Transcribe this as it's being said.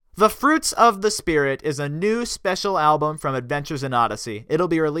The Fruits of the Spirit is a new special album from Adventures in Odyssey. It'll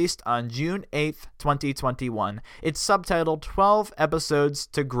be released on June 8th, 2021. It's subtitled 12 Episodes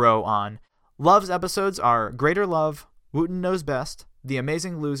to Grow On. Love's episodes are Greater Love, Wooten Knows Best, The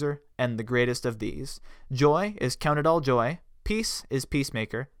Amazing Loser, and The Greatest of These. Joy is Count It All Joy. Peace is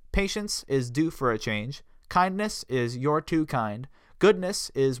Peacemaker. Patience is Due for a Change. Kindness is You're Too Kind. Goodness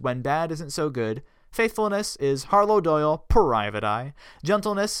is When Bad Isn't So Good. Faithfulness is Harlow Doyle, Private Eye.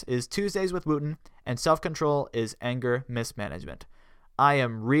 Gentleness is Tuesdays with Wooten. And self-control is Anger Mismanagement. I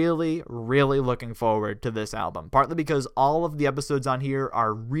am really, really looking forward to this album, partly because all of the episodes on here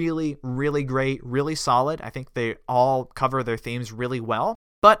are really, really great, really solid. I think they all cover their themes really well,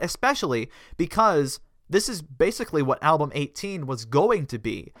 but especially because this is basically what album 18 was going to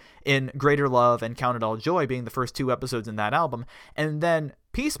be, in Greater Love and Count It All Joy being the first two episodes in that album. And then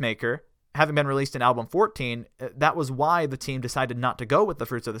Peacemaker, having been released in album 14, that was why the team decided not to go with the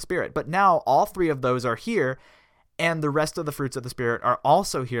Fruits of the Spirit. But now all three of those are here, and the rest of the Fruits of the Spirit are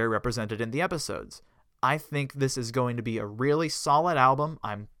also here represented in the episodes. I think this is going to be a really solid album.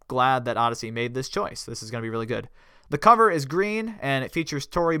 I'm glad that Odyssey made this choice. This is going to be really good. The cover is green, and it features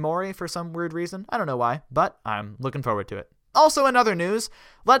Tori Mori for some weird reason. I don't know why, but I'm looking forward to it. Also, in other news,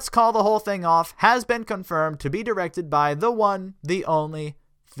 Let's Call the Whole Thing Off has been confirmed to be directed by the one, the only,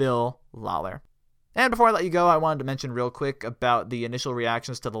 Phil Lollar. And before I let you go, I wanted to mention real quick about the initial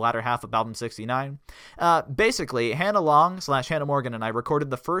reactions to the latter half of album 69. Basically, Hannah Long / Hannah Morgan and I recorded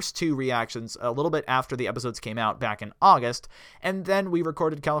the first two reactions a little bit after the episodes came out back in August, and then we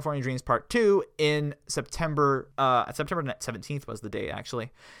recorded California Dreams Part 2 in September 17th was the date,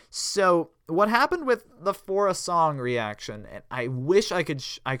 actually. So what happened with the For a Song reaction, and I wish I could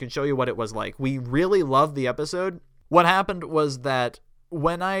show you what it was like. We really loved the episode. What happened was that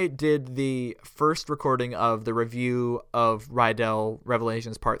when I did the first recording of the review of Rydell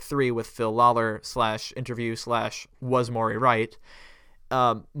Revelations Part 3 with Phil Lollar / interview / was Maury right,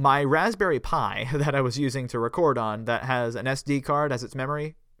 my Raspberry Pi that I was using to record on that has an SD card as its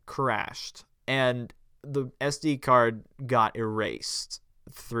memory crashed, and the SD card got erased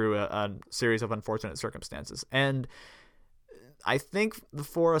through a series of unfortunate circumstances. And I think the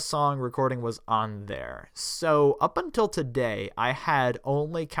For a Song recording was on there. So up until today, I had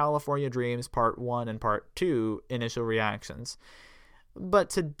only California Dreams Part 1 and Part 2 initial reactions. But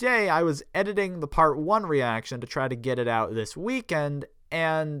today I was editing the Part 1 reaction to try to get it out this weekend,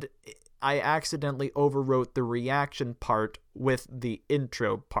 and I accidentally overwrote the reaction part with the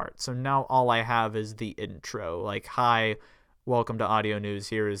intro part. So now all I have is the intro, like, hi, welcome to Audio News,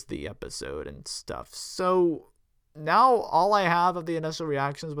 here is the episode and stuff. So now all I have of the initial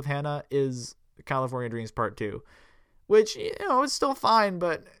reactions with Hannah is California Dreams Part 2, which, it's still fine,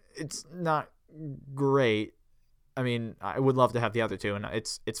 but it's not great. I mean, I would love to have the other two, and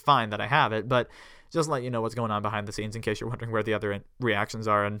it's fine that I have it, but just let you know what's going on behind the scenes in case you're wondering where the other reactions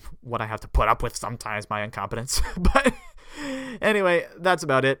are and what I have to put up with sometimes, my incompetence. But anyway, that's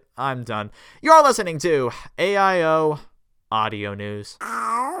about it. I'm done. You're listening to AIO Audio News.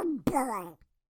 Oh boy.